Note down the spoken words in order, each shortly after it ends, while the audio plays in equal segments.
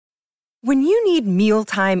When you need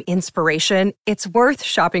mealtime inspiration, it's worth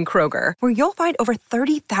shopping Kroger, where you'll find over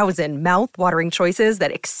 30,000 mouth-watering choices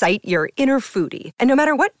that excite your inner foodie. And no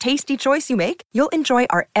matter what tasty choice you make, you'll enjoy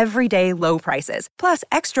our everyday low prices, plus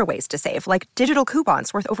extra ways to save, like digital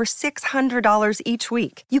coupons worth over $600 each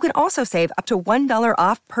week. You can also save up to $1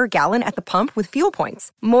 off per gallon at the pump with fuel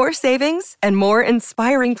points. More savings and more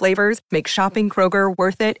inspiring flavors make shopping Kroger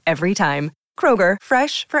worth it every time. Kroger,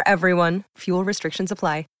 fresh for everyone. Fuel restrictions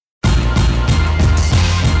apply.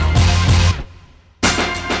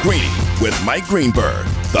 Greeny with Mike Greenberg,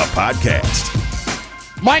 the podcast.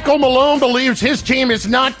 Michael Malone believes his team is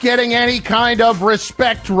not getting any kind of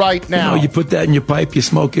respect right now. You put that in your pipe, you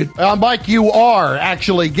smoke it. Mike, you are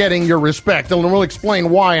actually getting your respect, and we'll explain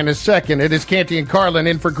why in a second. It is Canty and Carlin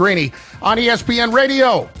in for Greeny on ESPN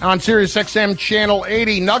Radio on SiriusXM Channel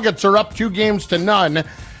 80. Nuggets are up 2-0.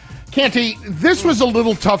 Canty, this was a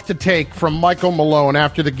little tough to take from Michael Malone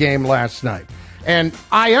after the game last night. And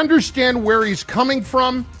I understand where he's coming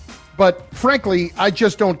from, but frankly, I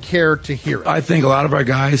just don't care to hear it. I think a lot of our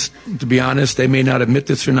guys, to be honest, they may not admit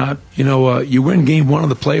this or not. You win game one of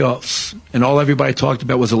the playoffs, and all everybody talked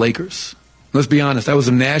about was the Lakers. Let's be honest, that was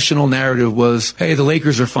a national narrative was, hey, the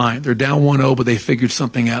Lakers are fine. They're down 1-0, but they figured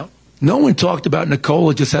something out. No one talked about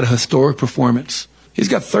Nikola just had a historic performance. He's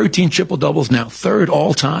got 13 triple-doubles now, third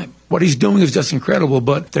all-time. What he's doing is just incredible,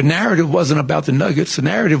 but the narrative wasn't about the Nuggets. The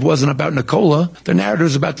narrative wasn't about Nikola. The narrative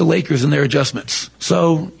was about the Lakers and their adjustments.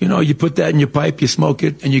 So, you put that in your pipe, you smoke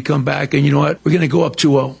it, and you come back, and you know what? We're going to go up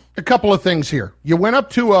 2-0. A couple of things here. You went up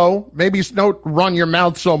 2-0. Maybe don't run your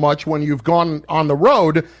mouth so much when you've gone on the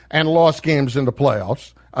road and lost games in the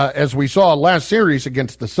playoffs, as we saw last series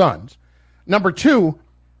against the Suns. Number two,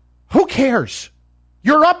 who cares?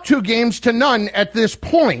 You're up 2-0 at this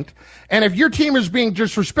point, and if your team is being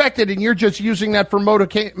disrespected and you're just using that for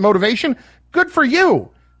motivation, good for you.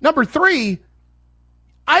 Number three,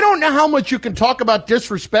 I don't know how much you can talk about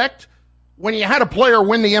disrespect when you had a player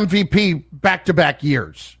win the MVP back-to-back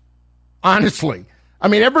years. Honestly. I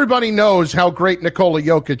mean, everybody knows how great Nikola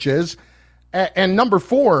Jokic is. And number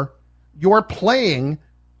four, you're playing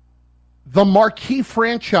the marquee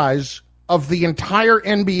franchise of the entire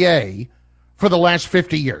NBA for the last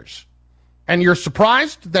 50 years. And you're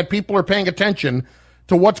surprised that people are paying attention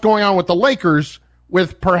to what's going on with the Lakers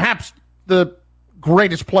with perhaps the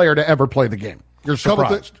greatest player to ever play the game. You're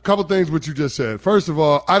surprised. Couple things what you just said. First of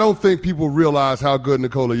all, I don't think people realize how good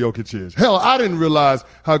Nikola Jokic is. Hell, I didn't realize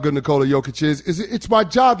how good Nikola Jokic is. It's my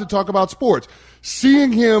job to talk about sports.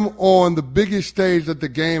 Seeing him on the biggest stage that the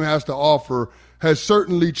game has to offer has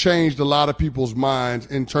certainly changed a lot of people's minds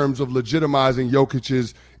in terms of legitimizing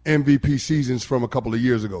Jokic's MVP seasons from a couple of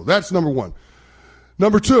years ago. That's number one.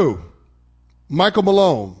 Number two, Michael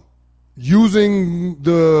Malone using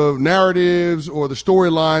the narratives or the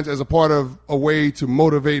storylines as a part of a way to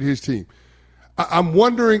motivate his team. I'm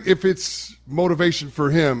wondering if it's motivation for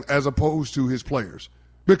him as opposed to his players.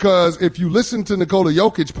 Because if you listen to Nikola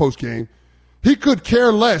Jokic postgame, he could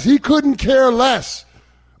care less. He couldn't care less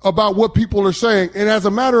about what people are saying. And as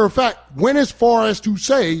a matter of fact, went as far as to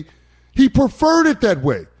say he preferred it that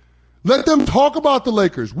way. Let them talk about the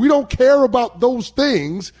Lakers. We don't care about those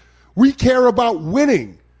things. We care about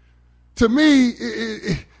winning. To me,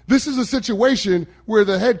 this is a situation where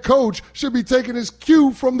the head coach should be taking his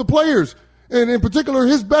cue from the players, and in particular,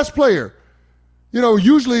 his best player.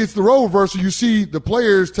 Usually it's the role reversal. You see the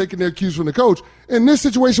players taking their cues from the coach. In this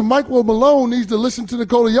situation, Michael Malone needs to listen to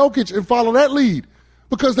Nikola Jokic and follow that lead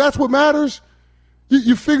because that's what matters.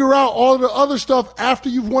 You figure out all the other stuff after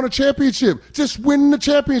you've won a championship. Just win the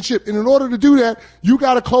championship. And in order to do that, you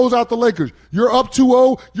got to close out the Lakers. You're up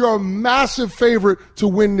 2-0. You're a massive favorite to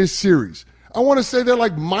win this series. I want to say they're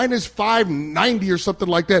like minus 590 or something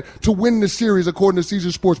like that to win the series according to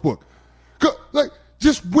Caesars Sportsbook.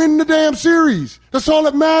 Just win the damn series. That's all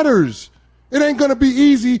that matters. It ain't going to be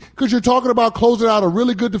easy because you're talking about closing out a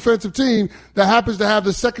really good defensive team that happens to have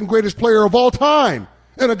the second greatest player of all time.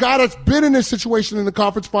 And a guy that's been in this situation in the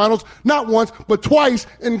conference finals, not once, but twice,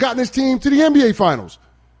 and gotten his team to the NBA finals.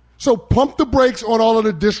 So pump the brakes on all of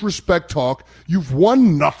the disrespect talk. You've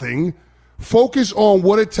won nothing. Focus on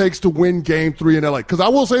what it takes to win Game 3 in L.A. Because I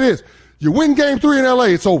will say this. You win Game 3 in L.A.,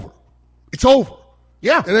 it's over. It's over.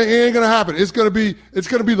 Yeah. It ain't going to happen. It's going to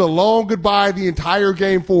be the long goodbye the entire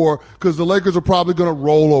Game 4 because the Lakers are probably going to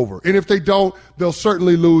roll over. And if they don't, they'll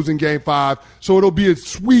certainly lose in Game 5. So it'll be a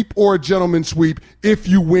sweep or a gentleman's sweep if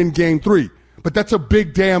you win Game 3. But that's a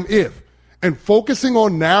big damn if. And focusing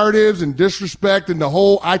on narratives and disrespect and the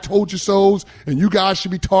whole I told you so's and you guys should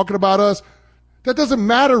be talking about us, that doesn't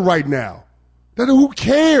matter right now. Who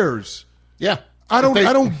cares? Yeah. I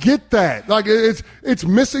don't get that. Like, it's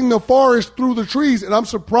missing the forest through the trees, and I'm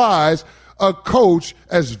surprised a coach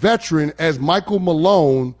as veteran as Michael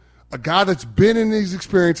Malone, a guy that's been in these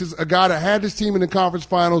experiences, a guy that had his team in the conference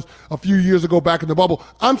finals a few years ago back in the bubble,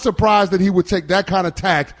 I'm surprised that he would take that kind of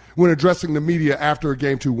tact when addressing the media after a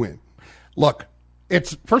Game 2 win. Look,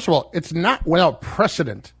 first of all, it's not without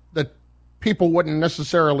precedent that people wouldn't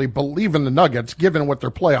necessarily believe in the Nuggets given what their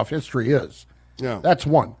playoff history is. Yeah. That's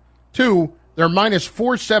one. Two, they're minus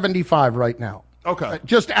 475 right now. Okay.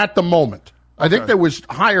 Just at the moment. I think that was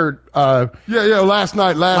higher. Last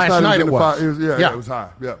night it was. It was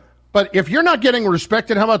high. Yeah. But if you're not getting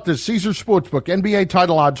respected, how about this? Caesars Sportsbook, NBA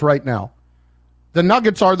title odds right now. The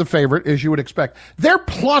Nuggets are the favorite, as you would expect. They're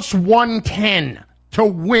plus 110 to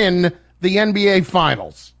win the NBA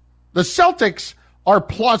Finals. The Celtics are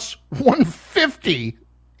plus 150,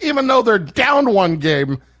 even though they're down one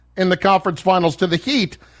game in the conference finals to the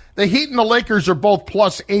Heat. The Heat and the Lakers are both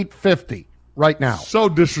plus 850 right now. So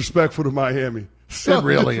disrespectful to Miami. It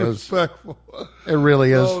really is. It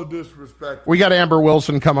really is. So disrespectful. We got Amber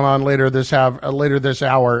Wilson coming on later this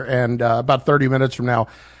hour and about 30 minutes from now.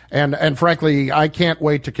 And frankly, I can't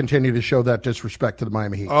wait to continue to show that disrespect to the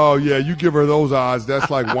Miami Heat. Oh, yeah, you give her those odds. That's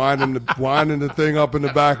like winding the thing up in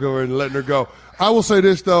the back of her and letting her go. I will say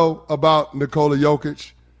this, though, about Nikola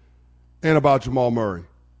Jokic and about Jamal Murray.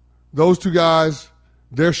 Those two guys,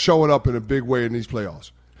 they're showing up in a big way in these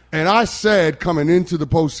playoffs. And I said coming into the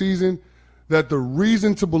postseason that the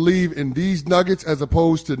reason to believe in these Nuggets as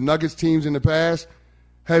opposed to Nuggets teams in the past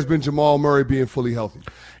has been Jamal Murray being fully healthy.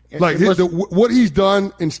 Like what he's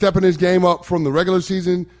done in stepping his game up from the regular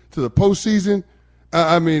season to the postseason,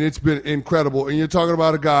 I mean, it's been incredible. And you're talking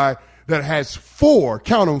about a guy that has four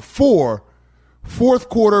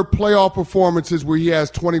fourth-quarter playoff performances where he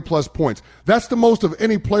has 20-plus points. That's the most of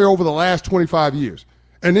any player over the last 25 years.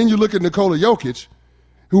 And then you look at Nikola Jokic,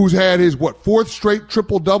 who's had his, fourth straight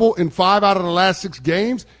triple-double in 5 out of the last 6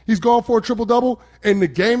 games. He's gone for a triple-double. In the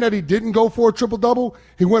game that he didn't go for a triple-double,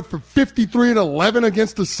 he went for 53-11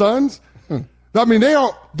 against the Suns. I mean, they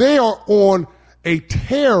are on a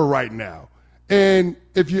tear right now. And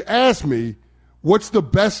if you ask me, what's the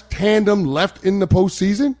best tandem left in the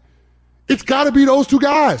postseason? It's got to be those two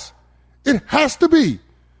guys. It has to be.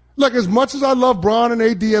 Like, as much as I love Bron and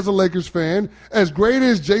AD as a Lakers fan, as great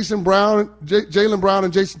as Jaylen Brown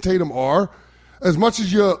and Jason Tatum are, as much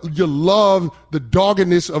as you love the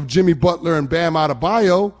doggedness of Jimmy Butler and Bam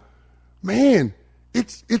Adebayo, man,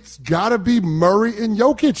 it's got to be Murray and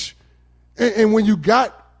Jokic. And when you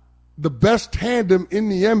got the best tandem in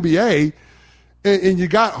the NBA and you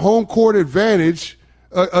got home court advantage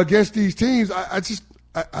against these teams, I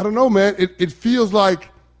don't know, man. It feels like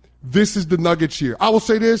this is the Nuggets year. I will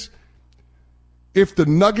say this. If the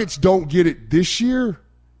Nuggets don't get it this year,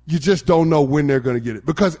 you just don't know when they're going to get it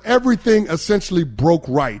because everything essentially broke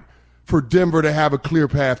right for Denver to have a clear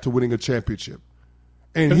path to winning a championship.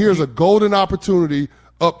 And here's a golden opportunity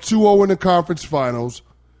up 2-0 in the conference finals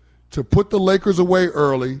to put the Lakers away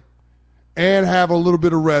early and have a little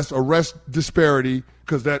bit of rest, a rest disparity,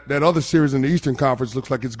 because that other series in the Eastern Conference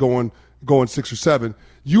looks like it's going 6 or 7.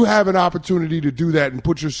 You have an opportunity to do that and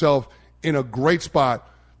put yourself in a great spot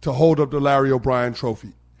to hold up the Larry O'Brien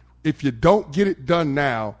trophy. If you don't get it done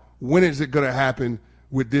now, when is it going to happen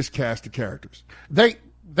with this cast of characters? They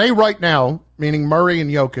right now, meaning Murray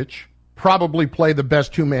and Jokic, probably play the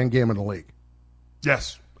best two-man game in the league.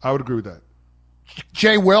 Yes, I would agree with that.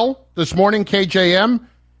 Jay Will, this morning, KJM,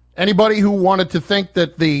 anybody who wanted to think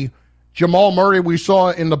that the Jamal Murray we saw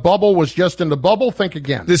in the bubble was just in the bubble, think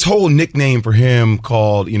again. This whole nickname for him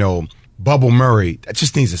called, Bubble Murray, that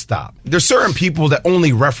just needs to stop. There's certain people that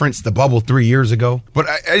only reference the bubble 3 years ago, but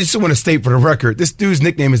I just want to state for the record, this dude's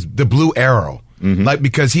nickname is the Blue Arrow. Mm-hmm.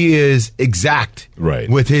 Because he is exact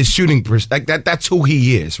with his shooting. That's who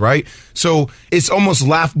he is, right? So it's almost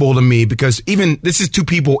laughable to me because even this is two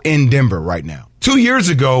people in Denver right now. 2 years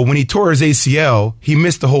ago, when he tore his ACL, he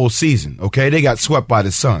missed the whole season, okay? They got swept by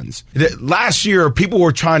the Suns. Last year, people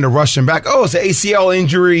were trying to rush him back. Oh, it's an ACL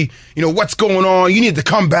injury. What's going on? You need to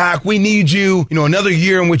come back. We need you. Another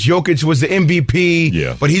year in which Jokic was the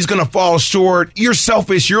MVP, but he's going to fall short. You're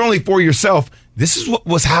selfish. You're only for yourself. This is what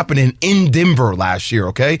was happening in Denver last year,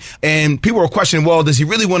 okay? And people were questioning, well, does he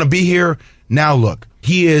really want to be here? Now look,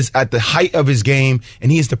 he is at the height of his game,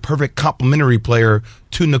 and he is the perfect complementary player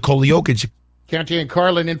to Nikola Jokic. Canty and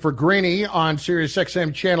Carlin in for Greeny on Sirius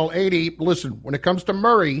XM Channel 80. Listen, when it comes to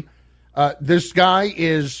Murray, this guy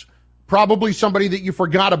is probably somebody that you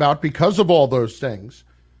forgot about because of all those things.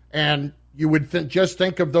 And you would just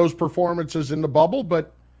think of those performances in the bubble,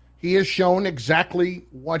 but he has shown exactly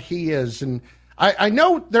what he is. And I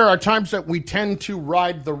know there are times that we tend to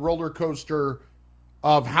ride the roller coaster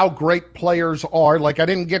of how great players are. Like, I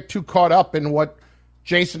didn't get too caught up in what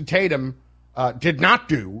Jason Tatum did not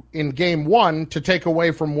do in Game 1 to take away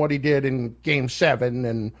from what he did in Game 7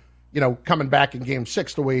 and, coming back in Game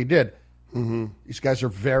 6 the way he did. Mm-hmm. These guys are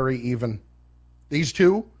very even. These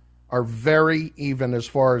two are very even as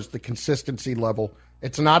far as the consistency level.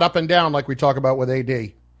 It's not up and down like we talk about with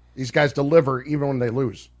AD. These guys deliver even when they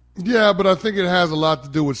lose. Yeah, but I think it has a lot to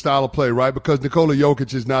do with style of play, right? Because Nikola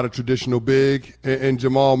Jokic is not a traditional big, and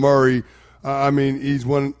Jamal Murray, he's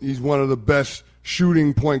one of the best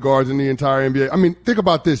shooting point guards in the entire NBA. I mean, think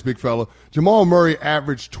about this, big fella. Jamal Murray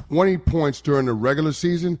averaged 20 points during the regular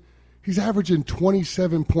season. He's averaging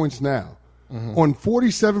 27 points now. Mm-hmm. On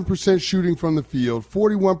 47% shooting from the field,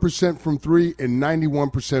 41% from three, and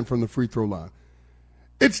 91% from the free throw line.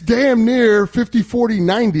 It's damn near 50, 40,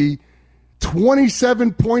 90,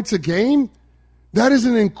 27 points a game. That is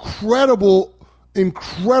an incredible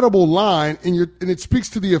line, and it speaks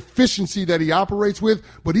to the efficiency that he operates with,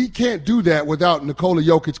 but he can't do that without Nikola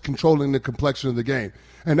Jokic controlling the complexion of the game.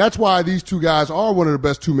 And that's why these two guys are one of the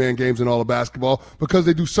best two-man games in all of basketball, because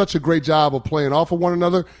they do such a great job of playing off of one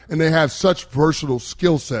another, and they have such versatile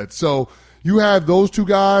skill sets. So you have those two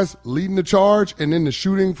guys leading the charge, and then the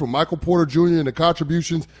shooting from Michael Porter Jr. and the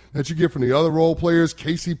contributions that you get from the other role players,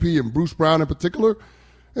 KCP and Bruce Brown in particular.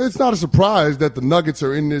 It's not a surprise that the Nuggets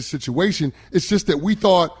are in this situation. It's just that we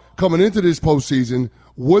thought coming into this postseason,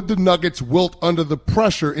 would the Nuggets wilt under the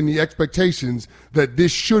pressure and the expectations that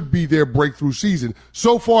this should be their breakthrough season?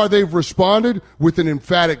 So far, they've responded with an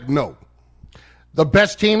emphatic no. The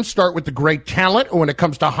best teams start with the great talent. When it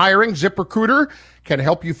comes to hiring, ZipRecruiter can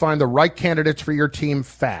help you find the right candidates for your team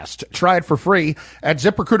fast. Try it for free at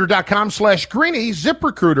ZipRecruiter.com/Greeny.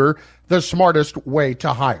 ZipRecruiter, the smartest way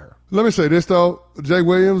to hire. Let me say this, though. Jay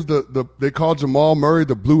Williams, they call Jamal Murray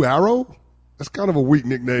the Blue Arrow. That's kind of a weak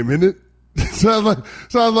nickname, isn't it? sounds like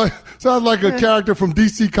a character from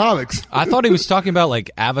DC Comics. I thought he was talking about like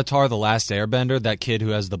Avatar: The Last Airbender, that kid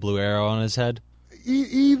who has the blue arrow on his head.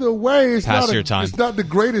 Either way, it's not the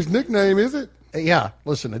greatest nickname, is it? Yeah,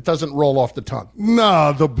 listen, it doesn't roll off the tongue.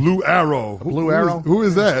 Nah, the Blue Arrow. The Blue Arrow? Who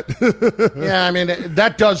is that? Yeah, I mean,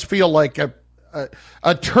 that does feel like a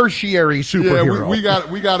tertiary superhero. Yeah,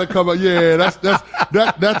 we got to come up. Yeah,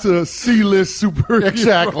 that's a C-list superhero.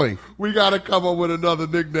 Exactly. We got to come up with another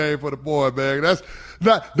nickname for the boy, man.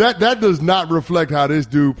 That does not reflect how this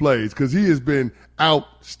dude plays, because he has been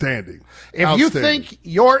outstanding. If you think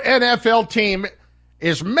your NFL team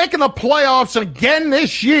is making the playoffs again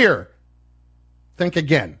this year, think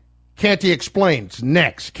again. Canty Explains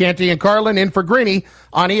next. Canty and Carlin in for Greeny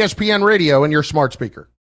on ESPN Radio and your smart speaker.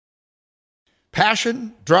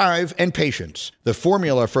 Passion, drive, and patience. The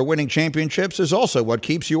formula for winning championships is also what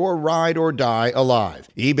keeps your ride or die alive.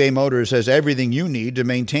 eBay Motors has everything you need to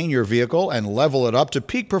maintain your vehicle and level it up to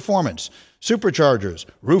peak performance. Superchargers,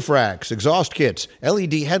 roof racks, exhaust kits,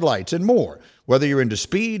 LED headlights, and more. Whether you're into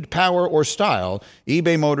speed, power, or style,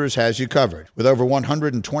 eBay Motors has you covered. With over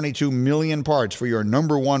 122 million parts for your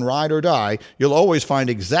number one ride or die, you'll always find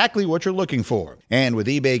exactly what you're looking for. And with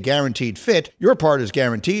eBay Guaranteed Fit, your part is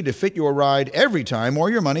guaranteed to fit your ride every time or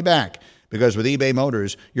your money back. Because with eBay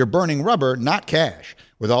Motors, you're burning rubber, not cash.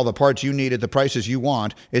 With all the parts you need at the prices you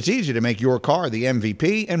want, it's easy to make your car the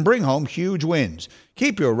MVP and bring home huge wins.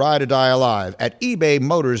 Keep your ride or die alive at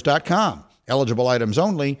ebaymotors.com. Eligible items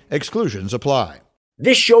only. Exclusions apply.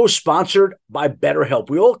 This show is sponsored by BetterHelp.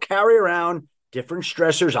 We all carry around different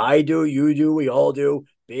stressors. I do, you do, we all do,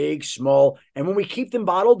 big, small. And when we keep them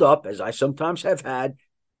bottled up, as I sometimes have had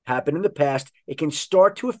happen in the past, it can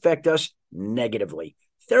start to affect us negatively.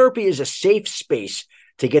 Therapy is a safe space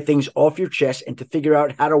to get things off your chest and to figure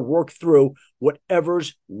out how to work through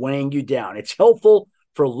whatever's weighing you down. It's helpful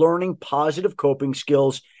for learning positive coping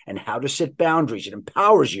skills and how to set boundaries. It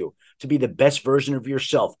empowers you to be the best version of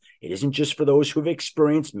yourself. It isn't just for those who have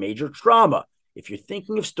experienced major trauma. If you're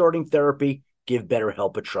thinking of starting therapy, give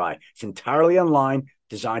BetterHelp a try. It's entirely online,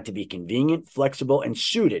 designed to be convenient, flexible, and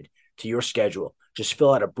suited to your schedule. Just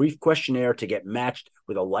fill out a brief questionnaire to get matched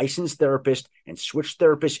with a licensed therapist and switch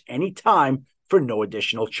therapists anytime for no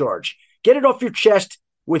additional charge. Get it off your chest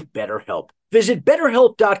with BetterHelp. Visit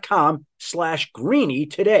BetterHelp.com/Greeny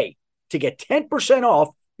today to get 10% off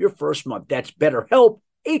your first month. That's BetterHelp,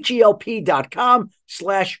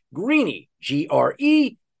 HELP.com/Greeny,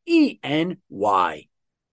 GREENY.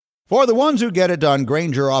 For the ones who get it done,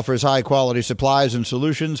 Grainger offers high-quality supplies and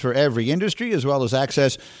solutions for every industry, as well as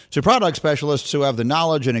access to product specialists who have the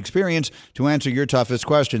knowledge and experience to answer your toughest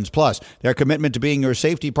questions. Plus, their commitment to being your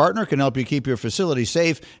safety partner can help you keep your facility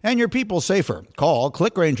safe and your people safer. Call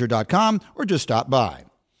clickgrainger.com or just stop by.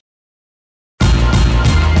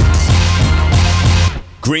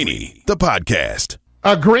 Greeny, the podcast.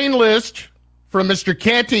 A green list from Mr.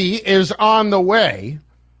 Canty is on the way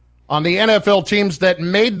on the NFL teams that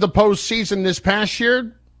made the postseason this past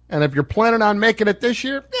year. And if you're planning on making it this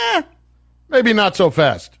year, maybe not so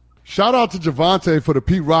fast. Shout out to Javante for the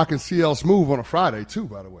Pete Rock and CL Smooth on a Friday, too,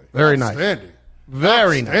 by the way. Very nice.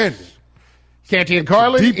 Very nice. Canty and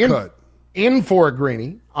Carlin in for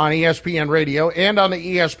Greeny on ESPN Radio and on the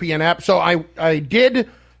ESPN app. So I did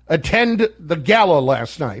attend the gala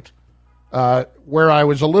last night, where I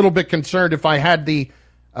was a little bit concerned if I had the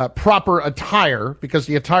proper attire, because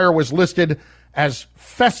the attire was listed as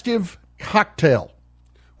festive cocktail.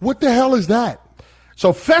 What the hell is that?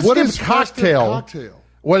 So festive what is cocktail, festive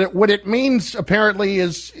cocktail? What it means apparently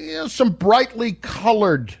is some brightly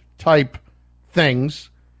colored type things,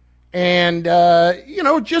 and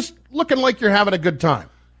just looking like you're having a good time.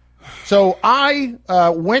 So I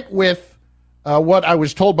went with what I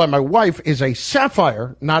was told by my wife is a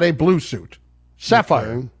sapphire, not a blue suit.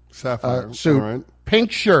 Sapphire suit. All right.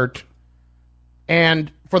 Pink shirt,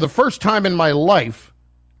 and for the first time in my life,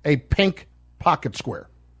 a pink pocket square.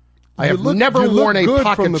 I have never worn a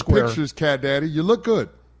pocket square. Pictures, Cat Daddy. You look good.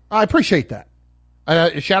 I appreciate that.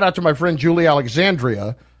 Shout out to my friend Julie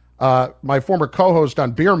Alexandria, my former co-host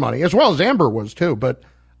on Beer Money, as well as Amber was too. But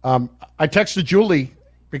I texted Julie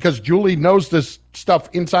because Julie knows this stuff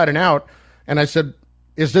inside and out, and I said,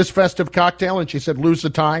 "Is this festive cocktail?" And she said, "Lose the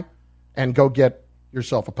tie and go get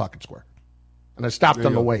yourself a pocket square." And I stopped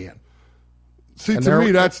on the way in. See, to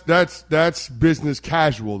me, that's business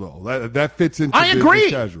casual, though. That fits into business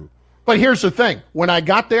casual. But here's the thing. When I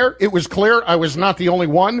got there, it was clear I was not the only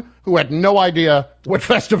one who had no idea what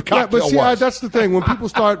festive cocktail was. That's the thing. When people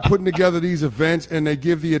start putting together these events and they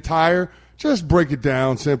give the attire, just break it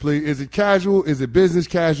down simply. Is it casual? Is it business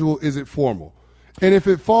casual? Is it formal? And if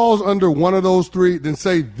it falls under one of those three, then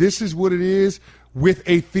say this is what it is, with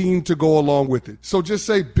a theme to go along with it. So just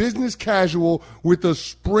say business casual with a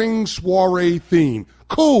spring soiree theme.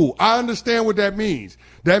 Cool. I understand what that means.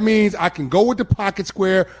 That means I can go with the pocket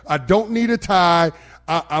square. I don't need a tie.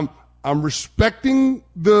 I'm respecting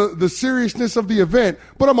the seriousness of the event,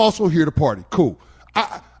 but I'm also here to party. Cool.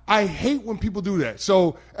 I hate when people do that.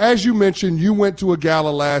 So as you mentioned, you went to a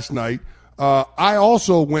gala last night. I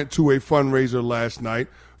also went to a fundraiser last night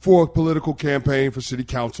for a political campaign for city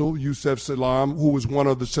council. Yusef Salam, who was one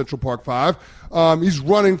of the Central Park Five, he's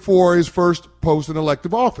running for his first post in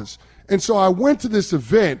elective office. And so I went to this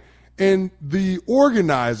event, and the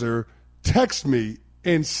organizer texted me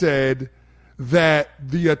and said that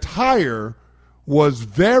the attire was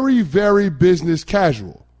very, very business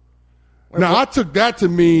casual. Now, I took that to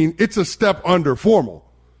mean it's a step under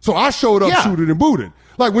formal. So I showed up suited and booted.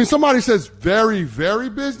 Like when somebody says very, very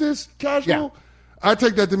business casual, I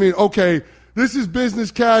take that to mean, okay, this is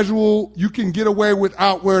business casual. You can get away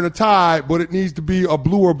without wearing a tie, but it needs to be a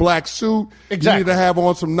blue or black suit. Exactly. You need to have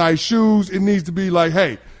on some nice shoes. It needs to be like,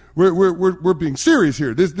 hey, we're being serious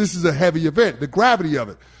here. This is a heavy event, the gravity of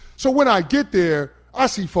it. So when I get there, I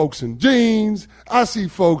see folks in jeans. I see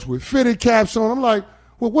folks with fitted caps on. I'm like,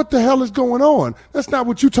 well, what the hell is going on? That's not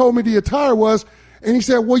what you told me the attire was. And he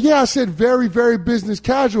said, well, yeah, I said very, very business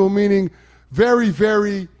casual, meaning very,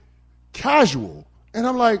 very casual. And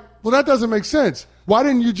I'm like, well, that doesn't make sense. Why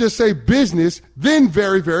didn't you just say business, then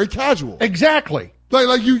very, very casual? Exactly.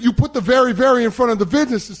 Like you put the very, very in front of the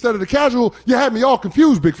business instead of the casual. You had me all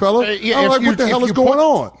confused, big fella. I'm like, what the hell is going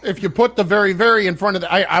on? If you put the very, very in front of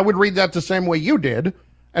I would read that the same way you did.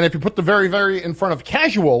 And if you put the very, very in front of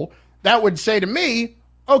casual, that would say to me,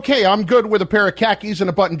 okay, I'm good with a pair of khakis and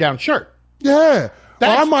a button-down shirt. Yeah.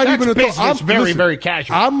 I might even have very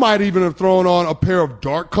casual. I might even have thrown on a pair of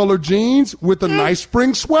dark-colored jeans with a nice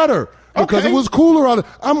spring sweater because it was cooler out.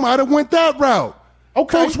 I might have went that route.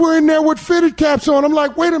 Okay. Folks were in there with fitted caps on. I'm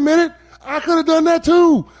like, wait a minute. I could have done that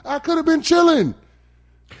too. I could have been chilling.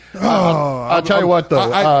 I'll tell you what,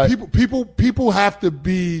 though. People have to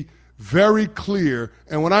be very clear.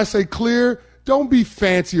 And when I say clear, don't be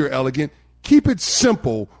fancy or elegant. Keep it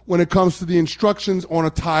simple when it comes to the instructions on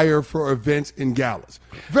attire for events and galas.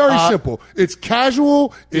 Very simple. It's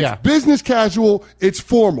casual, it's business casual, it's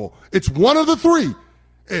formal. It's one of the three.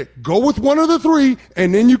 Go with one of the three,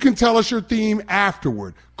 and then you can tell us your theme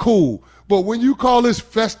afterward. Cool. But when you call this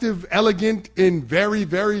festive, elegant, and very,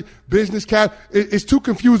 very business casual, it's too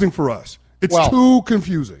confusing for us. It's too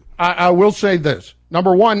confusing. I will say this.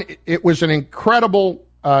 Number one, it was an incredible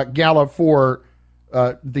gala for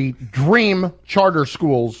the dream charter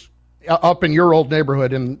schools up in your old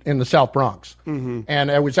neighborhood in the South Bronx. Mm-hmm.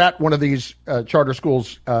 And I was at one of these charter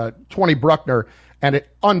schools, 20 Bruckner, and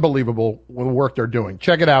unbelievable the work they're doing.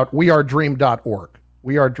 Check it out, wearedream.org.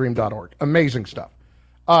 Wearedream.org. Amazing stuff.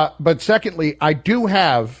 But secondly, I do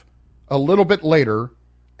have, a little bit later,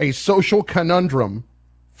 a social conundrum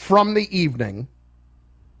from the evening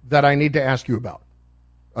that I need to ask you about.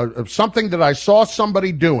 Something that I saw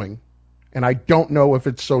somebody doing, and I don't know if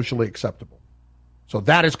it's socially acceptable. So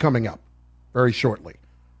that is coming up very shortly.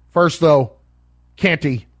 First, though,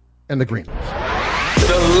 Canty and the Green List.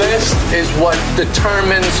 The list is what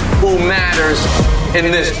determines who matters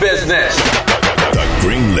in this business. The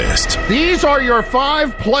Green List. These are your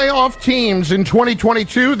 5 playoff teams in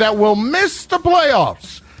 2022 that will miss the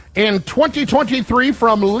playoffs in 2023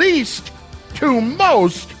 from least to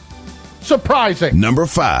most surprising. Number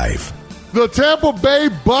 5. The Tampa Bay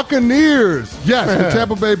Buccaneers. Yes, the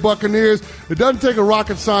Tampa Bay Buccaneers. It doesn't take a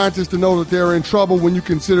rocket scientist to know that they're in trouble when you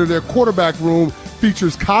consider their quarterback room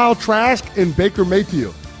features Kyle Trask and Baker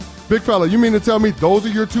Mayfield. Big fella, you mean to tell me those are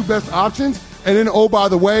your 2 best options? And then, oh, by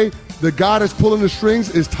the way, the guy that's pulling the strings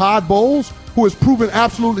is Todd Bowles, who has proven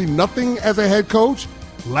absolutely nothing as a head coach.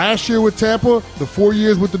 Last year with Tampa, the 4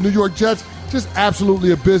 years with the New York Jets, just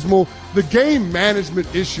absolutely abysmal. The game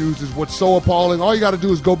management issues is what's so appalling. All you got to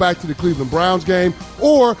do is go back to the Cleveland Browns game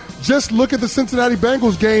or just look at the Cincinnati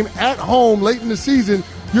Bengals game at home late in the season.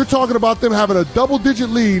 You're talking about them having a double-digit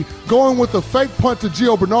lead, going with a fake punt to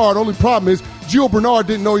Gio Bernard. Only problem is Gio Bernard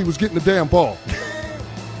didn't know he was getting the damn ball.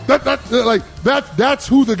 That's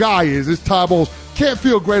who the guy is. It's Todd Bowles. Can't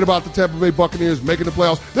feel great about the Tampa Bay Buccaneers making the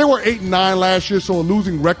playoffs. They were 8-9 last year, so a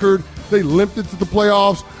losing record. They limped into the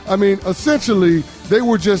playoffs. I mean, essentially, they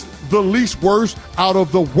were just the least worst out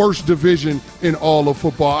of the worst division in all of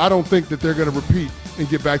football. I don't think that they're going to repeat and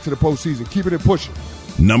get back to the postseason. Keeping it pushing.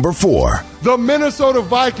 Number 4. The Minnesota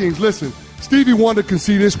Vikings. Listen, Stevie Wonder can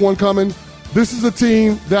see this one coming. This is a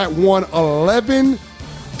team that won 11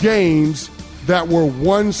 games that were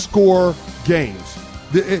one-score games.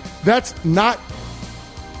 That's not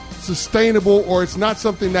sustainable, or it's not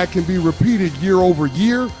something that can be repeated year over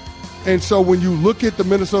year. And so when you look at the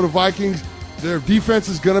Minnesota Vikings, their defense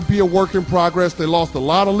is going to be a work in progress. They lost a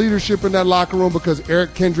lot of leadership in that locker room because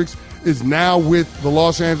Eric Kendricks is now with the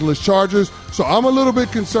Los Angeles Chargers. So I'm a little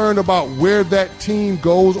bit concerned about where that team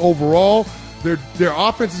goes overall. Their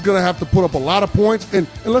offense is going to have to put up a lot of points. And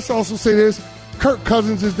let's also say this, Kirk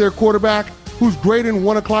Cousins is their quarterback, who's great in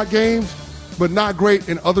 1 o'clock games, but not great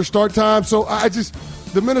in other start times. So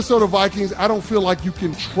the Minnesota Vikings, I don't feel like you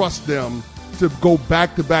can trust them to go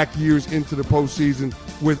back-to-back years into the postseason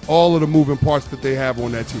with all of the moving parts that they have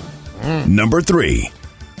on that team. Number 3.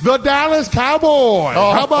 The Dallas Cowboys.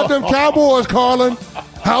 Oh. How about them Cowboys, Carlin?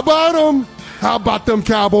 How about them? How about them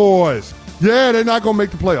Cowboys? Yeah, they're not going to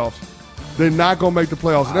make the playoffs. They're not going to make the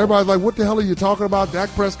playoffs. And everybody's like, what the hell are you talking about? Dak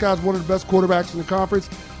Prescott's one of the best quarterbacks in the conference.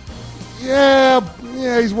 Yeah,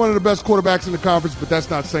 he's one of the best quarterbacks in the conference, but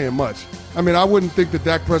that's not saying much. I mean, I wouldn't think that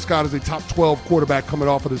Dak Prescott is a top 12 quarterback coming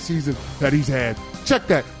off of the season that he's had. Check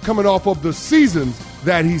that, coming off of the seasons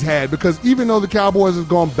that he's had, because even though the Cowboys have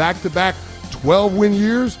gone back-to-back 12-win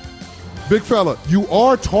years, big fella, you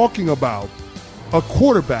are talking about a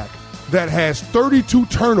quarterback that has 32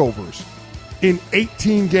 turnovers in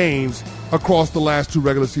 18 games across the last 2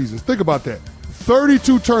 regular seasons. Think about that.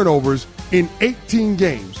 32 turnovers in 18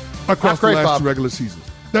 games across the last 2 regular seasons.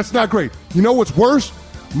 That's not great. You know what's worse?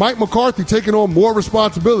 Mike McCarthy taking on more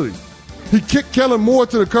responsibility. He kicked Kellen Moore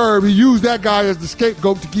to the curb. He used that guy as the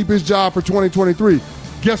scapegoat to keep his job for 2023.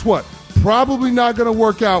 Guess what? Probably not going to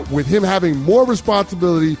work out with him having more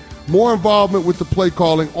responsibility, more involvement with the play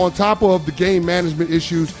calling, on top of the game management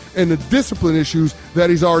issues and the discipline issues that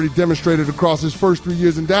he's already demonstrated across his first 3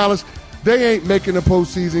 years in Dallas. They ain't making the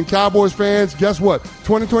postseason. Cowboys fans, guess what?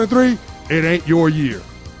 2023, it ain't your year.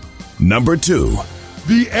 Number 2.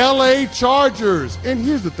 The L.A. Chargers. And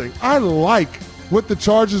here's the thing. I like what the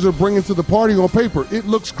Chargers are bringing to the party on paper. It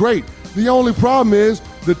looks great. The only problem is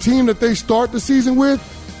the team that they start the season with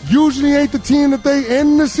usually ain't the team that they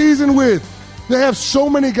end the season with. They have so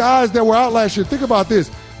many guys that were out last year. Think about this.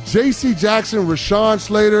 J.C. Jackson, Rashawn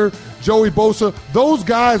Slater, Joey Bosa, those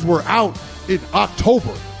guys were out in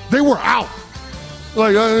October. They were out.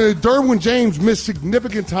 Like Derwin James missed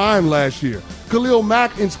significant time last year. Khalil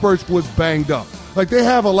Mack in spurts was banged up. Like, they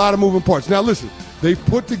have a lot of moving parts. Now, listen, they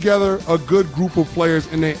put together a good group of players,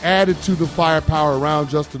 and they added to the firepower around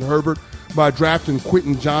Justin Herbert. by drafting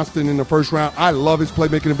Quentin Johnston in the first round. I love his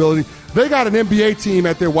playmaking ability. They got an NBA team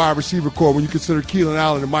at their wide receiver core when you consider Keelan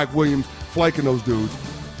Allen and Mike Williams flanking those dudes.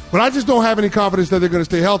 But I just don't have any confidence that they're going to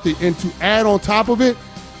stay healthy. And to add on top of it,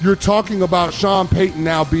 you're talking about Sean Payton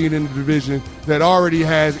now being in the division that already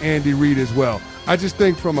has Andy Reid as well. I just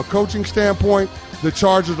think from a coaching standpoint, the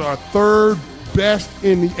Chargers are third best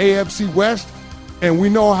in the AFC West, and we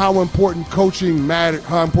know how important coaching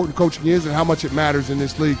is and how much it matters in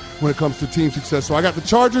this league when it comes to team success. So I got the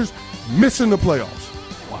Chargers missing the playoffs.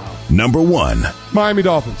 Wow. Number 1. Miami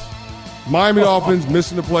Dolphins. Miami Dolphins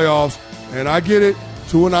missing the playoffs, and I get it.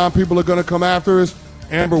 2-9 people are going to come after us.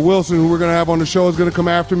 Amber Wilson, who we're going to have on the show, is going to come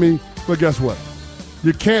after me. But guess what?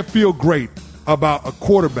 You can't feel great about a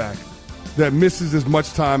quarterback that misses as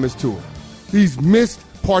much time as Tua. He's missed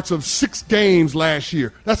parts of 6 games last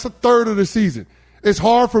year. That's a third of the season. It's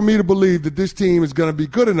hard for me to believe that this team is going to be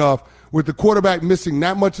good enough with the quarterback missing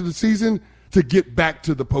that much of the season to get back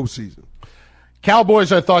to the postseason.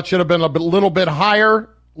 Cowboys, I thought, should have been a little bit higher.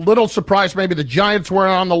 Little surprised maybe the Giants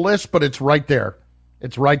weren't on the list, but it's right there.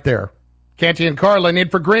 It's right there. Canty and Carlin in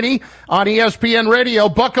for Greeny on ESPN Radio.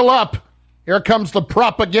 Buckle up. Here comes the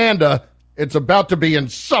propaganda. It's about to be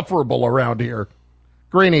insufferable around here.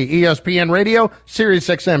 Greeny, ESPN Radio, Sirius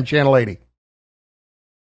XM, Channel 80.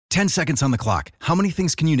 10 seconds on the clock. How many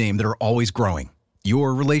things can you name that are always growing?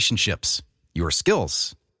 Your relationships, your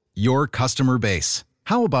skills, your customer base.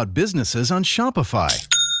 How about businesses on Shopify?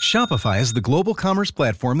 Shopify is the global commerce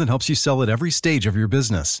platform that helps you sell at every stage of your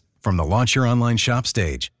business. From the launch your online shop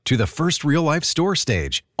stage, to the first real-life store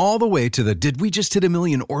stage, all the way to the did we just hit 1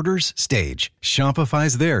 million orders stage,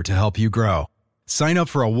 Shopify's there to help you grow. Sign up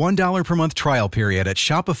for a $1 per month trial period at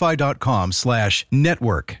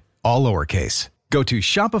shopify.com/network, all lowercase. Go to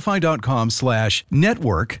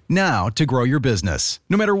shopify.com/network now to grow your business,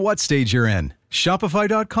 no matter what stage you're in.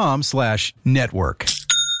 Shopify.com/network.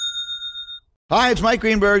 Hi, it's Mike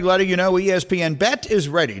Greenberg letting you know ESPN Bet is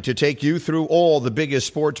ready to take you through all the biggest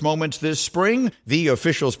sports moments this spring. The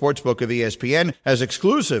official sportsbook of ESPN has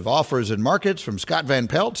exclusive offers and markets from Scott Van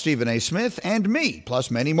Pelt, Stephen A. Smith, and me, plus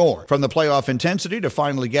many more. From the playoff intensity to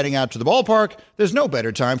finally getting out to the ballpark, there's no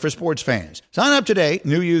better time for sports fans. Sign up today.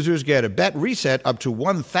 New users get a bet reset up to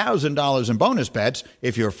 $1,000 in bonus bets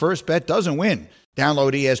if your first bet doesn't win.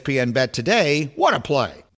 Download ESPN Bet today. What a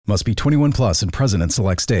play. Must be 21 plus and present in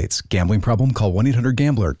select states. Gambling problem? Call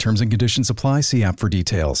 1-800-GAMBLER. Terms and conditions apply. See app for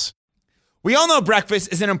details. We all know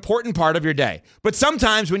breakfast is an important part of your day. But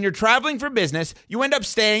sometimes when you're traveling for business, you end up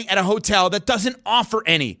staying at a hotel that doesn't offer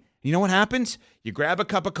any. You know what happens? You grab a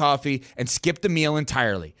cup of coffee and skip the meal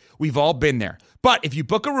entirely. We've all been there. But if you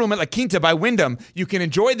book a room at La Quinta by Wyndham, you can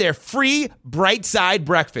enjoy their free Bright Side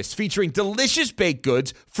breakfast featuring delicious baked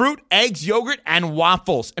goods, fruit, eggs, yogurt, and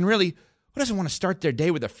waffles. And really, who doesn't want to start their day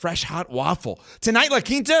with a fresh, hot waffle? Tonight, La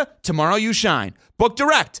Quinta, tomorrow you shine. Book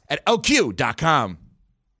direct at LQ.com.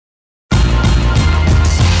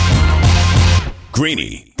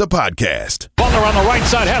 Greeny, the podcast. Butler on the right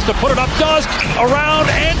side has to put it up, does, around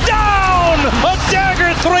and down! A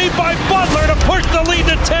dagger 3 by Butler to push the lead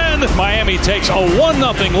to 10. Miami takes a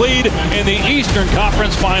 1-0 lead in the Eastern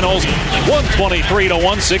Conference Finals,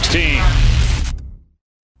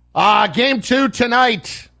 123-116. Game 2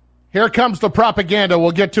 tonight. Here comes the propaganda.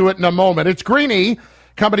 We'll get to it in a moment. It's Greeny,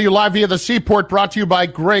 coming to you live via the Seaport, brought to you by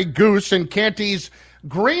Grey Goose. And Canty's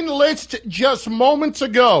Green List just moments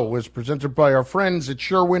ago was presented by our friends at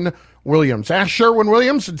Sherwin-Williams. Ask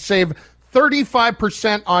Sherwin-Williams and save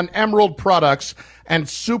 35% on Emerald products and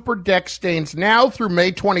Super Deck stains now through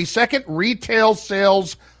May 22nd. Retail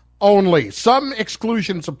sales only. Some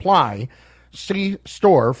exclusions apply. See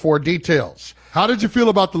store for details. How did you feel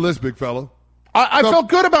about the list, big fella? I felt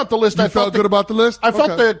good about the list. I felt good about the list? I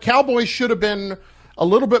felt the Cowboys should have been a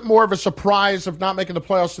little bit more of a surprise of not making the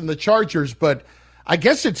playoffs than the Chargers, but I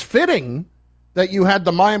guess it's fitting that you had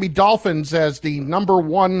the Miami Dolphins as the number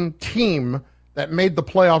 1 team that made the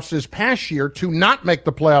playoffs this past year to not make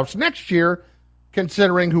the playoffs next year,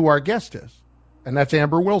 considering who our guest is. And that's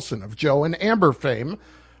Amber Wilson of Joe and Amber fame,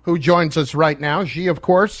 who joins us right now. She, of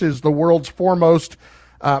course, is the world's foremost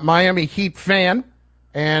Miami Heat fan.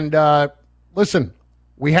 And listen,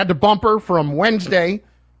 we had to bump her from Wednesday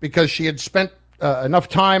because she had spent enough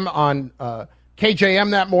time on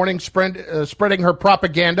KJM that morning spreading her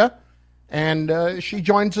propaganda. And she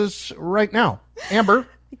joins us right now. Amber,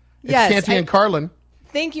 it's Canty and Carlin.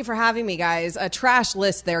 Thank you for having me, guys. A trash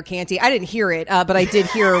list there, Canty. I didn't hear it, but I did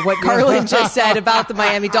hear what Carlin just said about the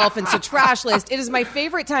Miami Dolphins. A trash list. It is my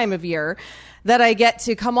favorite time of year that I get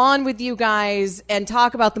to come on with you guys and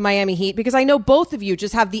talk about the Miami Heat, because I know both of you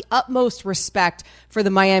just have the utmost respect for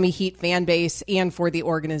the Miami Heat fan base and for the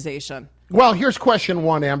organization. Well, here's question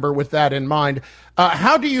one, Amber, with that in mind.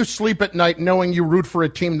 How do you sleep at night knowing you root for a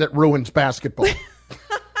team that ruins basketball?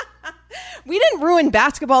 We didn't ruin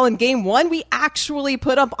basketball in game one. We actually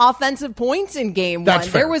put up offensive points in game one.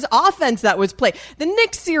 Fair. There was offense that was played. The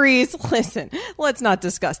Knicks series, listen, let's not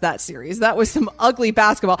discuss that series. That was some ugly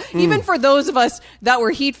basketball. Even for those of us that were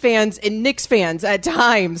Heat fans and Knicks fans at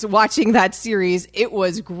times watching that series, it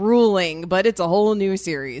was grueling, but it's a whole new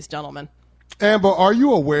series, gentlemen. Amber, are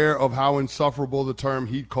you aware of how insufferable the term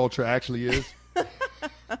Heat culture actually is?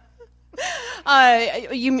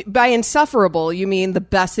 By insufferable, you mean the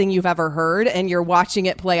best thing you've ever heard, and you're watching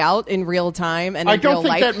it play out in real time and in I don't real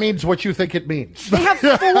think life. that means what you think it means. They have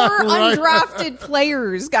 4 undrafted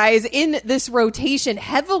players, guys, in this rotation,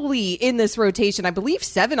 heavily in this rotation. I believe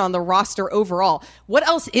 7 on the roster overall. What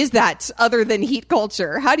else is that other than Heat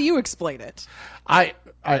culture? How do you explain it?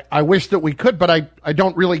 I wish that we could, but I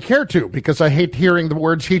don't really care to, because I hate hearing the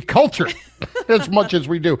words Heat culture as much as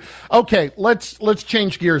we do. Okay, let's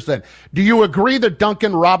change gears then. Do you agree that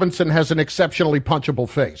Duncan Robinson has an exceptionally punchable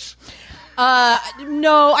face?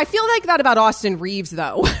 No, I feel like that about Austin Reeves,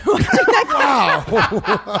 though. Wow.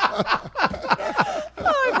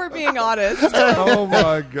 If we're being honest. Oh,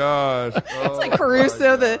 my gosh. It's like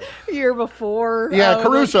Caruso the year before. Yeah,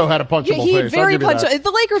 Caruso had a punchable face. Very punchable.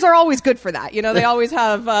 The Lakers are always good for that. You know, they always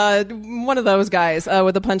have one of those guys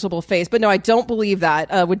with a punchable face. But no, I don't believe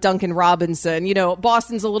that with Duncan Robinson. You know,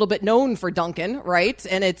 Boston's a little bit known for Duncan, right?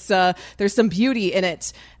 And it's there's some beauty in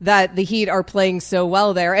it that the Heat are playing so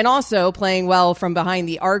well there, and also playing well from behind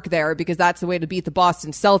the arc there, because that's the way to beat the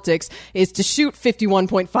Boston Celtics, is to shoot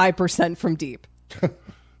 51.5% from deep.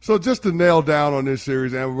 So just to nail down on this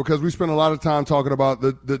series, Amber, because we spent a lot of time talking about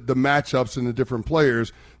the matchups and the different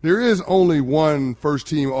players, there is only one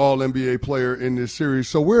first-team All-NBA player in this series.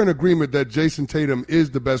 So we're in agreement that Jason Tatum is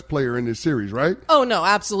the best player in this series, right? Oh, no,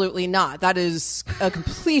 absolutely not. That is a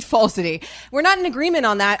complete falsity. We're not in agreement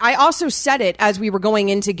on that. I also said it as we were going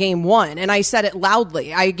into game one, and I said it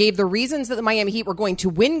loudly. I gave the reasons that the Miami Heat were going to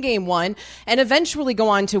win game one and eventually go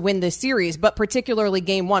on to win this series, but particularly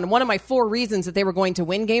game one. One of my 4 reasons that they were going to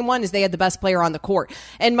win game one is they had the best player on the court.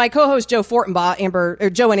 And my co-host Joe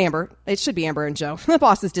Fortenbaugh, Joe and Amber, it should be Amber and Joe. The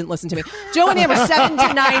bosses didn't listen to me. Joe and Amber, 7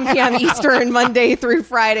 to 9 p.m. Eastern, Monday through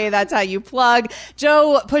Friday. That's how you plug.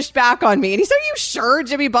 Joe pushed back on me and he said, "Are you sure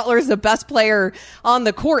Jimmy Butler is the best player on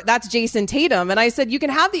the court? That's Jason Tatum." And I said, you can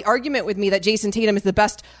have the argument with me that Jason Tatum is the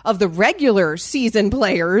best of the regular season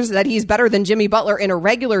players, that he's better than Jimmy Butler in a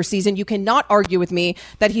regular season. You cannot argue with me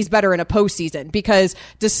that he's better in a postseason, because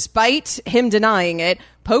despite him denying it,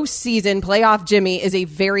 postseason playoff Jimmy is a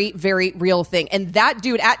very, very real thing. And that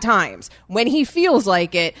dude, at times, when he feels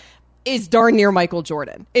like it, is darn near Michael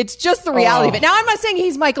Jordan. It's just the reality of it. Now, I'm not saying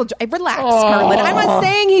he's Michael Jordan. Relax, Carlin. I'm not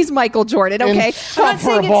saying he's Michael Jordan, okay? I'm not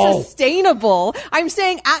saying it's sustainable. I'm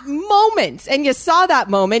saying at moments, and you saw that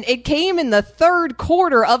moment, it came in the third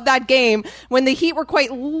quarter of that game when the Heat were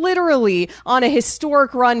quite literally on a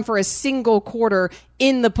historic run for a single quarter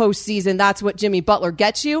in the postseason. That's what Jimmy Butler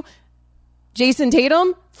gets you. Jason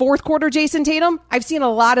Tatum, fourth quarter Jason Tatum, I've seen a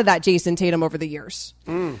lot of that Jason Tatum over the years.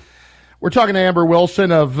 We're talking to Amber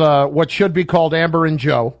Wilson of what should be called Amber and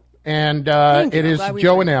Joe. And it is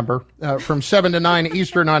Joe and Amber from 7 to 9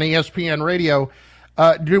 Eastern on ESPN Radio.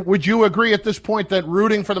 Would you agree at this point that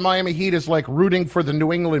rooting for the Miami Heat is like rooting for the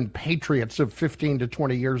New England Patriots of 15 to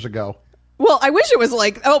 20 years ago? Well, I wish it was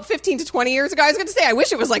like, 15 to 20 years ago. I was going to say, I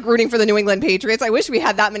wish it was like rooting for the New England Patriots. I wish we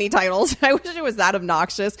had that many titles. I wish it was that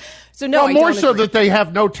obnoxious. So no, well, more so that they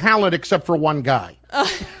have no talent except for one guy.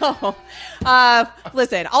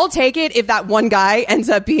 Listen, I'll take it if that one guy ends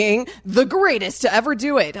up being the greatest to ever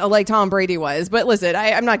do it, like Tom Brady was. But listen,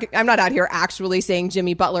 I'm not out here actually saying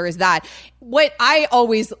Jimmy Butler is that. What I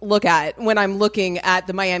always look at when I'm looking at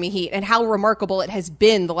the Miami Heat and how remarkable it has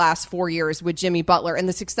been the last 4 years with Jimmy Butler and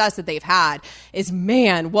the success that they've had is,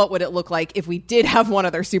 man, what would it look like if we did have one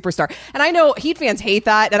other superstar? And I know Heat fans hate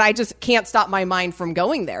that, and I just can't stop my mind from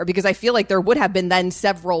going there, because I feel like there would have been then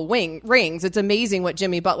several rings. It's amazing what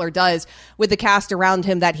Jimmy Butler does with the cast around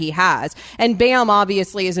him that he has. And Bam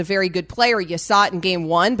obviously is a very good player. You saw it in game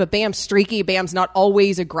one, but Bam's streaky. Bam's not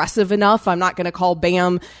always aggressive enough. I'm not going to call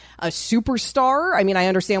Bam a superstar. I mean, I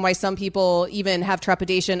understand why some people even have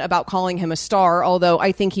trepidation about calling him a star, although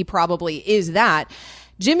I think he probably is that.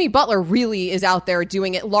 Jimmy Butler really is out there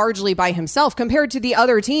doing it largely by himself compared to the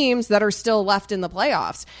other teams that are still left in the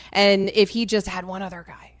playoffs. And if he just had one other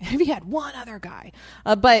guy,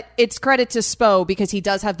 but it's credit to Spo, because he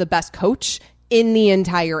does have the best coach in the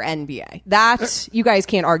entire NBA. That you guys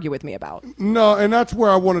can't argue with me about. No, and that's where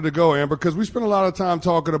I wanted to go, Amber, because we spent a lot of time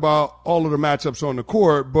talking about all of the matchups on the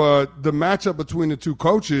court, but the matchup between the two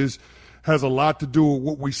coaches, has a lot to do with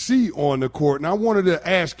what we see on the court. And I wanted to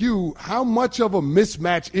ask you, how much of a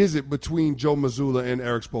mismatch is it between Joe Mazzulla and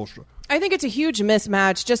Erik Spoelstra? I think it's a huge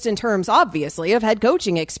mismatch just in terms, obviously, of head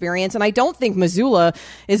coaching experience. And I don't think Mazzulla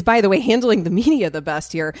is, by the way, handling the media the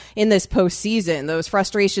best here in this postseason. Those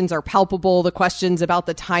frustrations are palpable. The questions about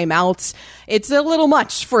the timeouts, it's a little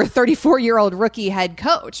much for a 34-year-old rookie head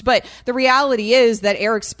coach. But the reality is that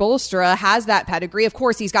Erik Spoelstra has that pedigree. Of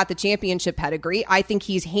course, he's got the championship pedigree. I think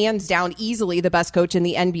he's hands down easily the best coach in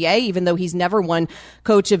the NBA, even though he's never won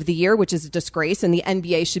Coach of the Year, which is a disgrace, and the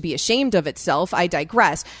NBA should be ashamed of itself. I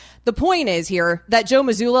digress. The point is here that Joe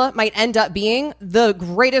Mazzulla might end up being the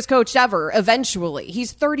greatest coach ever eventually.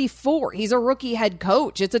 He's 34. He's a rookie head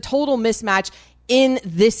coach. It's a total mismatch in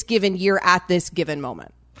this given year at this given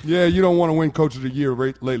moment. Yeah, you don't want to win Coach of the Year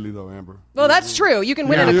lately, though, Amber. Well, that's true. You can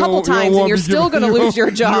win it a couple times, and you're still going to lose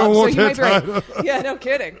your job. So you might be right. Yeah, no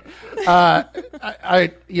kidding.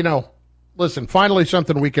 Listen, finally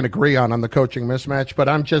something we can agree on the coaching mismatch, but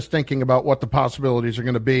I'm just thinking about what the possibilities are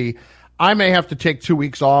going to be. I may have to take 2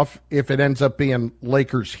 weeks off if it ends up being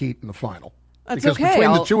Lakers Heat in the final. That's because okay.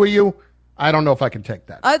 Between the two of you, I don't know if I can take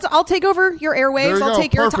that. I'll take over your airwaves. I'll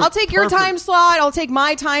take your time slot. I'll take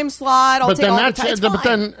my time slot. I'll take all the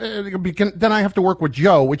time. But then I have to work with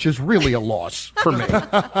Joe, which is really a loss for me.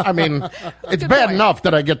 I mean, it's bad enough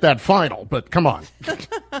that I get that final, but come on.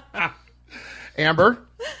 Amber,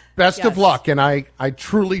 best of luck, and I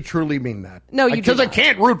truly, truly mean that. No, you because I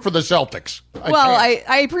can't root for the Celtics.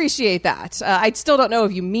 I appreciate that. I still don't know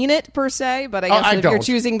if you mean it per se, but I guess if you're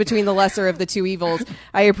choosing between the lesser of the two evils,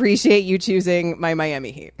 I appreciate you choosing my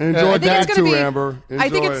Miami Heat. Enjoy that too, Amber. I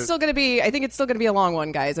think it's still going to be. I think it's still going to be a long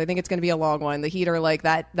one, guys. I think it's going to be a long one. The Heat are like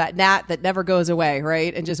that gnat that never goes away,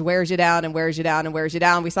 right, and just wears you down and wears you down and wears you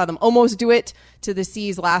down. We saw them almost do it to the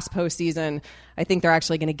C's last postseason. I think they're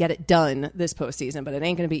actually going to get it done this postseason, but it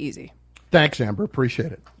ain't going to be easy. Thanks, Amber.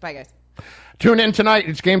 Appreciate it. Bye, guys. Tune in tonight.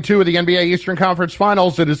 It's Game 2 of the NBA Eastern Conference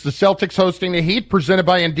Finals. It is the Celtics hosting the Heat, presented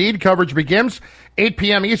by Indeed. Coverage begins 8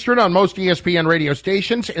 p.m. Eastern on most ESPN radio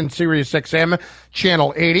stations and SiriusXM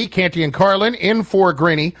Channel 80. Canty and Carlin in for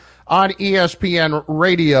Greeny on ESPN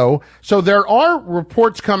Radio. So there are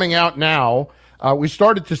reports coming out now. We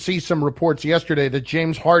started to see some reports yesterday that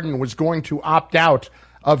James Harden was going to opt out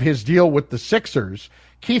of his deal with the Sixers.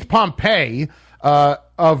 Keith Pompey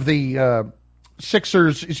of the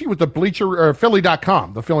Sixers, is he with the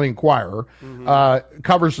Philly.com, the Philly Inquirer,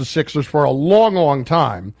 covers the Sixers for a long, long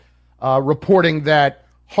time, reporting that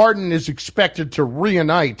Harden is expected to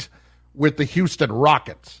reunite with the Houston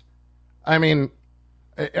Rockets. I mean,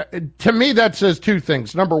 to me, that says two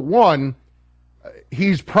things. Number one,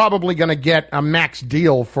 he's probably going to get a max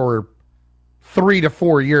deal for 3 to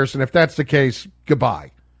 4 years, and if that's the case,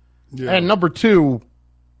 goodbye. Yeah. And number two,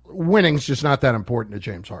 winning's just not that important to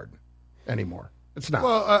James Harden anymore. It's not.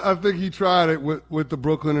 Well, I think he tried it with the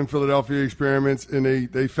Brooklyn and Philadelphia experiments, and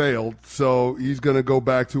they failed. So he's going to go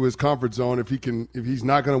back to his comfort zone. If he's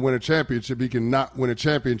not going to win a championship, he can not win a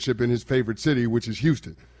championship in his favorite city, which is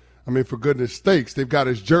Houston. I mean, for goodness sakes, they've got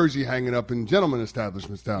his jersey hanging up in gentleman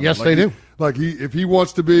establishments down there. Yes, they do. If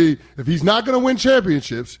he's not going to win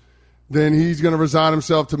championships, then he's going to resign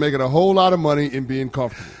himself to making a whole lot of money and being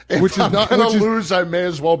comfortable. If I'm going to lose, I may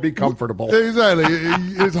as well be comfortable. Exactly.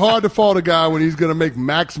 It's hard to fault a guy when he's going to make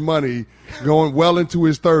max money going well into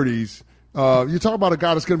his 30s. You talk about a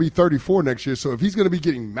guy that's going to be 34 next year, so if he's going to be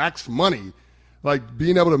getting max money, like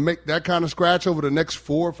being able to make that kind of scratch over the next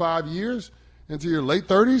 4 or 5 years into your late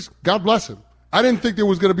 30s, God bless him. I didn't think there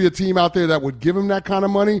was going to be a team out there that would give him that kind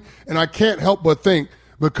of money, and I can't help but think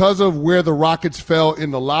because of where the Rockets fell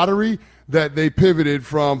in the lottery, that they pivoted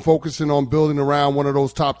from focusing on building around one of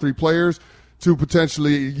those top 3 players to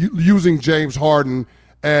potentially using James Harden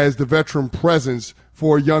as the veteran presence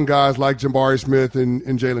for young guys like Jabari Smith and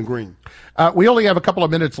Jalen Green. We only have a couple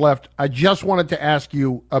of minutes left. I just wanted to ask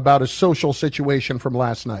you about a social situation from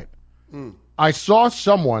last night. I saw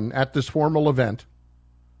someone at this formal event.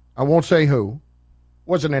 I won't say who.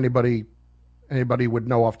 Wasn't anybody would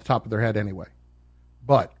know off the top of their head anyway.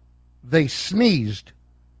 But they sneezed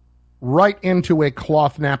right into a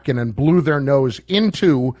cloth napkin and blew their nose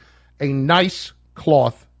into a nice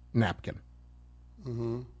cloth napkin.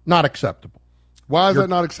 Mm-hmm. Not acceptable. Why is that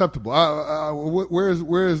not acceptable? Where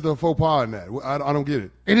is the faux pas in that? I don't get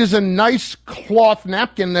it. It is a nice cloth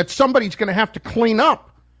napkin that somebody's going to have to clean up.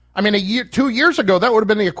 I mean, 2 years ago, that would have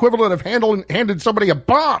been the equivalent of handing somebody a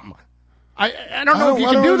bomb. I don't know if you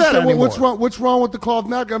can do that anymore. What's wrong with the cloth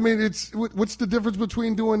napkin? I mean, what's the difference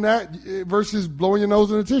between doing that versus blowing your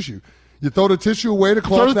nose in a tissue? You throw the tissue away, the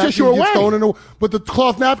cloth napkin gets thrown in but the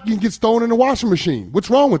cloth napkin gets thrown in the washing machine. What's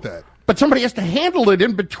wrong with that? but somebody has to handle it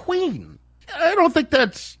in between. I don't think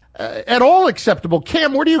that's at all acceptable.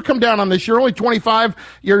 Cam, where do you come down on this? You're only 25.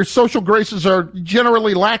 Your social graces are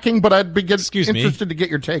generally lacking, but I'd be interested to get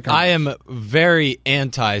your take on it. I am very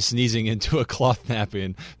anti-sneezing into a cloth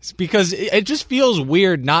napkin because it just feels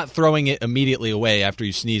weird not throwing it immediately away after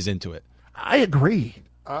you sneeze into it. I agree.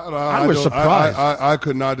 I was surprised. I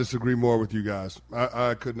could not disagree more with you guys.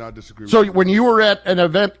 I could not disagree. So when you were at an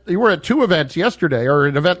event, you were at 2 events yesterday or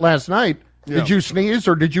an event last night, did you sneeze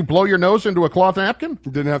or did you blow your nose into a cloth napkin?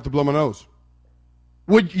 Didn't have to blow my nose.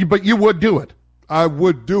 But you would do it? I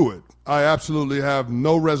would do it. I absolutely have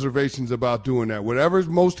no reservations about doing that. Whatever's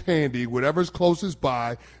most handy, whatever's closest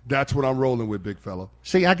by, that's what I'm rolling with, big fella.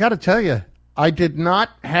 See, I got to tell you, I did not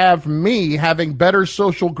have me having better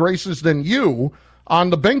social graces than you on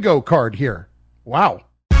the bingo card here. Wow.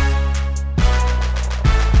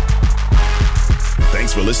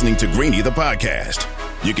 Thanks for listening to Greeny the podcast.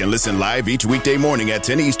 You can listen live each weekday morning at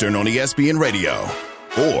 10 Eastern on ESPN Radio.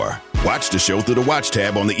 Or watch the show through the Watch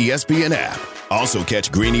tab on the ESPN app. Also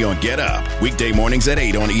catch Greeny on Get Up, weekday mornings at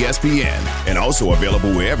 8 on ESPN. And also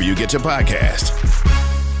available wherever you get your podcast.